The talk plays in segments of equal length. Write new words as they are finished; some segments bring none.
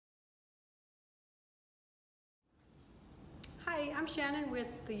Hi, I'm Shannon with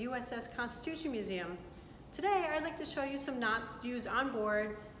the USS Constitution Museum. Today I'd like to show you some knots used on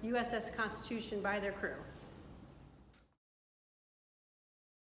board USS Constitution by their crew.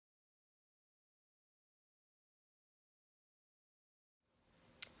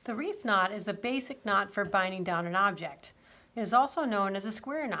 The reef knot is the basic knot for binding down an object. It is also known as a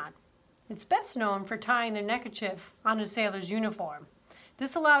square knot. It's best known for tying the neckerchief on a sailor's uniform.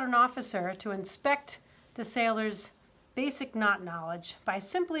 This allowed an officer to inspect the sailor's basic knot knowledge by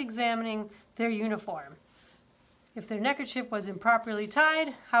simply examining their uniform. If their neckerchief was improperly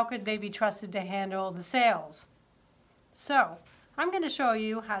tied, how could they be trusted to handle the sails? So, I'm going to show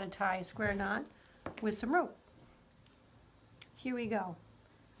you how to tie a square knot with some rope. Here we go.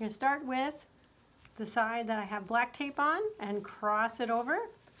 I'm going to start with the side that I have black tape on and cross it over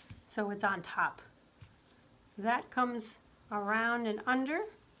so it's on top. That comes around and under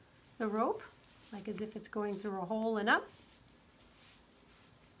the rope, like as if it's going through a hole and up.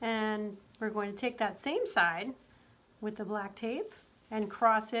 And we're going to take that same side with the black tape and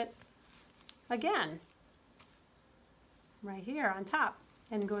cross it again, right here on top,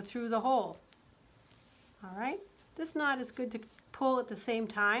 and go through the hole. All right, this knot is good to pull at the same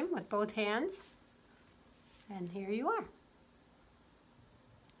time with both hands. And here you are.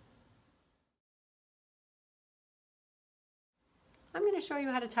 I'm going to show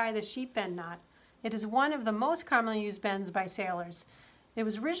you how to tie the sheep bend knot. It is one of the most commonly used bends by sailors. It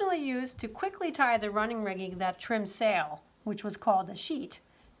was originally used to quickly tie the running rigging that trimmed sail, which was called a sheet,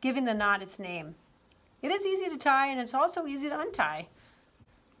 giving the knot its name. It is easy to tie and it's also easy to untie.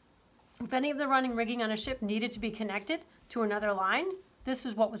 If any of the running rigging on a ship needed to be connected to another line, this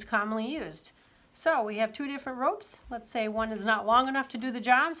is what was commonly used. So we have two different ropes. Let's say one is not long enough to do the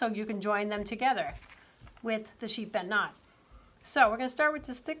job, so you can join them together with the sheep bend knot. So we're going to start with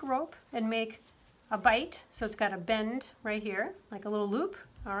this thick rope and make a bite, so it's got a bend right here, like a little loop,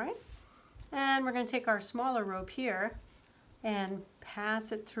 all right? And we're going to take our smaller rope here and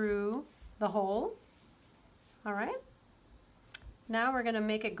pass it through the hole, all right? Now we're going to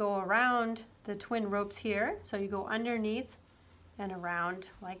make it go around the twin ropes here, so you go underneath and around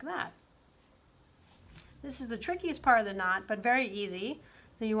like that. This is the trickiest part of the knot, but very easy.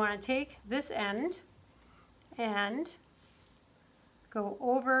 So you want to take this end and go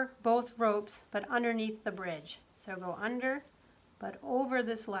over both ropes, but underneath the bridge. So go under, but over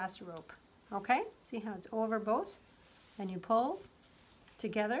this last rope. Okay? See how it's over both? And you pull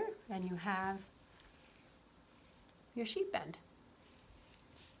together, and you have your sheep bend.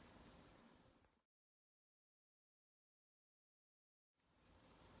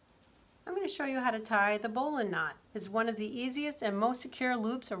 I'm going to show you how to tie the bowline knot. It's one of the easiest and most secure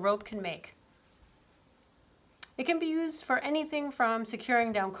loops a rope can make. It can be used for anything from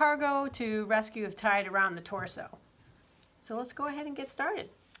securing down cargo to rescue if tied around the torso. So let's go ahead and get started.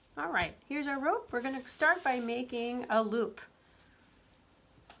 All right, here's our rope. We're going to start by making a loop.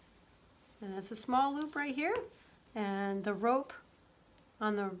 And it's a small loop right here. And the rope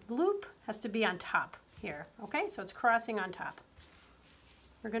on the loop has to be on top here. Okay, so it's crossing on top.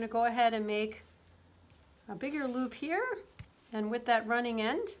 We're going to go ahead and make a bigger loop here. And with that running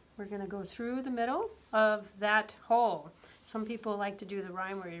end, we're going to go through the middle of that hole. Some people like to do the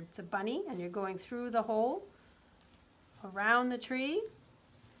rhyme where it's a bunny and you're going through the hole, around the tree,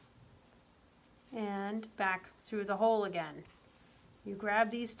 and back through the hole again. You grab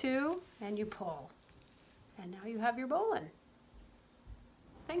these two and you pull. And now you have your bowline.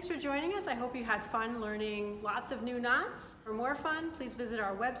 Thanks for joining us. I hope you had fun learning lots of new knots. For more fun, please visit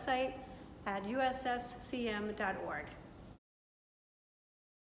our website at usscm.org.